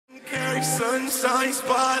perfect sunshine,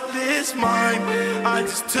 spotless mind. I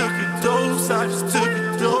just took a dose, I just took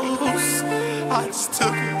a dose. I just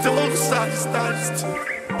took a dose, I just took.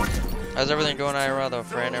 How's everything going IRL though,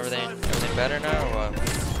 friend? Everything better now or what?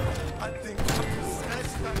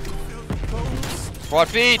 Squad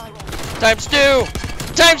feed! Times 2!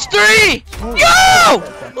 Times 3! Yo!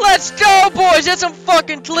 Let's go, boys! That's some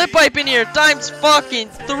fucking clip pipe in here! Times fucking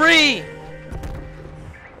 3!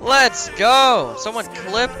 Let's go! Someone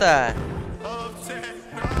clip that!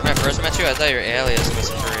 When I first met you, I thought your alias was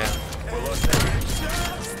Korea.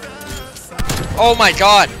 Oh my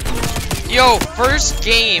god! Yo, first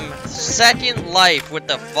game, second life with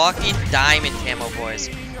the fucking diamond camo, boys.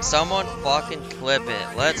 Someone fucking clip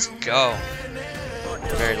it. Let's go.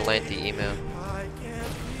 Very lengthy email.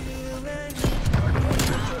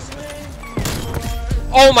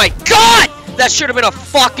 Oh my god! That should have been a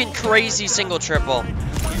fucking crazy single triple.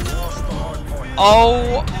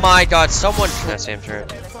 Oh my god, someone that same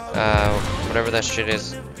shirt. Whatever that shit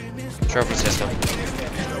is. Trophy system.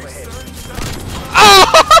 Oh!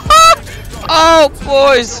 Oh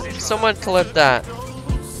boys! Someone clip that.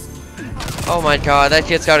 Oh my god, that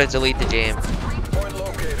kid's gotta delete the game.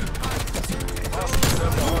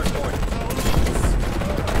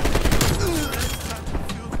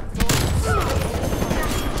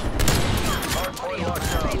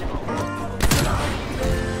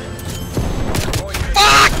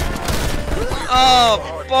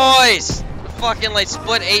 Oh, boys! Fucking like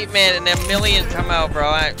split 8-man and a million come out, bro.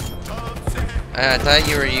 I thought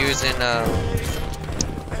you were using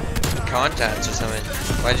contacts or something.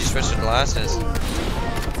 Why'd you switch to glasses?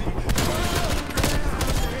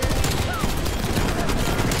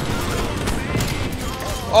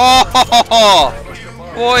 Oh,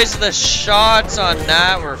 boys, the shots on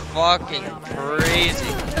that were fucking crazy.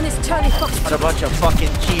 What a bunch of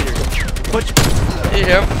fucking cheaters. Dude,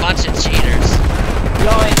 they're a bunch of cheaters.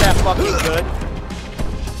 Y'all ain't that fucking good.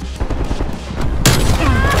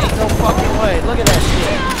 Ain't no fucking way. Look at that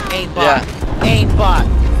shit. Ain't bot. Yeah. Ain't bot.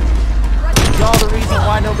 Y'all the reason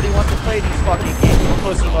why nobody wants to play these fucking games. You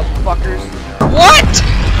pussy motherfuckers. What?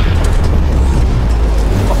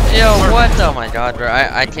 Yo, what? Oh my god, bro.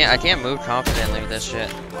 I can't move confidently with this shit.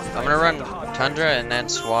 I'm gonna run Tundra and then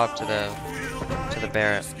swap to the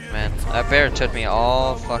Barrett. Man, that Barrett took me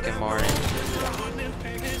all fucking morning.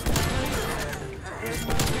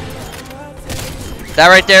 That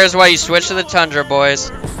right there is why you switch to the Tundra, boys.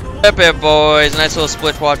 Flip it, boys. Nice little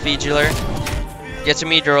split quad featular. Get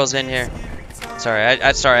some e-girls in here. Sorry,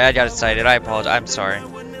 I got excited. I apologize. I'm sorry.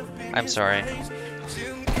 I'm sorry.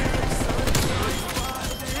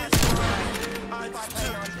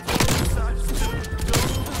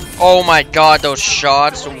 Oh my god, those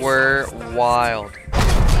shots were wild.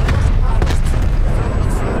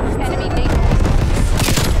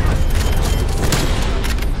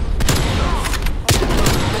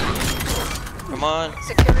 Come on.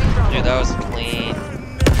 Dude, that was clean.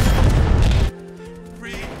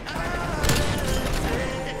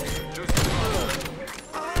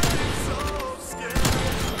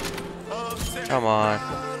 Come on.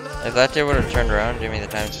 If that dude would have turned around and given me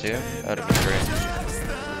the times 2, that would have been great.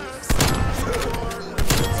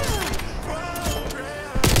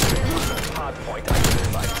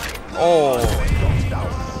 Oh.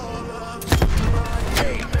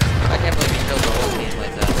 I can't believe he killed the whole team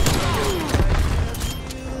like that.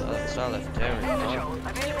 Oh, that's solid. There we go.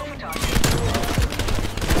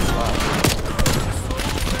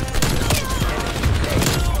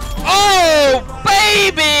 Oh,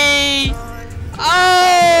 baby!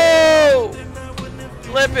 Oh!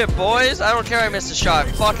 Flip it, boys. I don't care I missed a shot.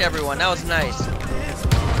 Fuck everyone. That was nice.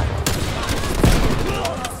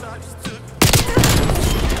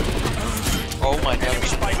 Oh my god.